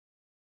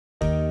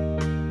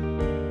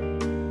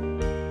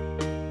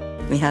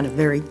We had a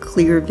very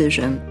clear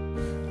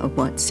vision of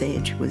what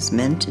SAGE was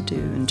meant to do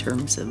in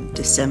terms of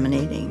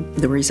disseminating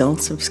the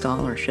results of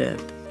scholarship,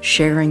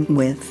 sharing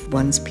with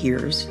one's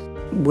peers,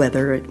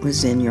 whether it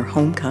was in your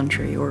home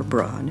country or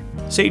abroad.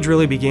 SAGE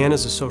really began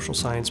as a social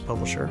science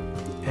publisher,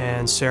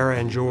 and Sarah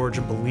and George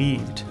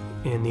believed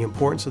in the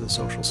importance of the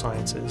social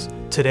sciences.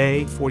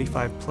 Today,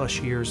 45 plus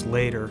years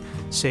later,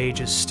 SAGE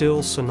is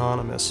still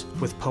synonymous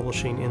with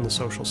publishing in the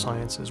social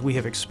sciences. We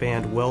have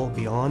expanded well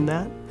beyond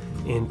that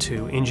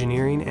into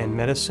engineering and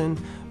medicine,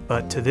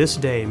 but to this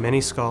day,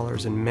 many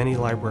scholars and many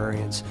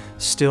librarians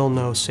still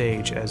know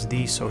SAGE as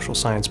the social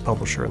science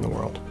publisher in the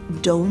world.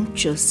 Don't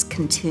just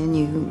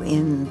continue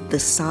in the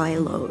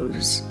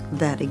silos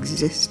that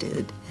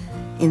existed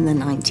in the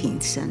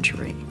 19th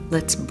century.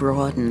 Let's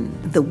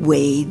broaden the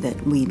way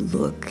that we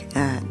look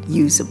at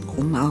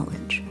usable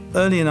knowledge.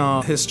 Early in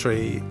our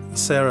history,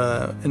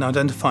 Sarah, in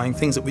identifying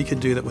things that we could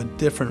do that were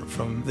different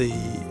from the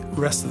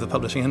rest of the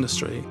publishing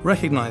industry,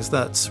 recognized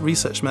that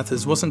research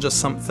methods wasn't just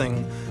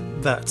something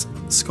that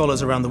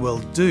scholars around the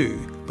world do,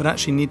 but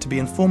actually need to be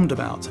informed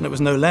about. And it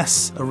was no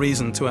less a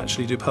reason to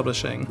actually do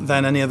publishing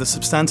than any other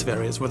substantive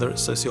areas, whether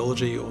it's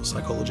sociology or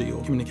psychology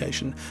or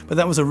communication. But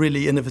that was a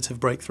really innovative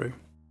breakthrough.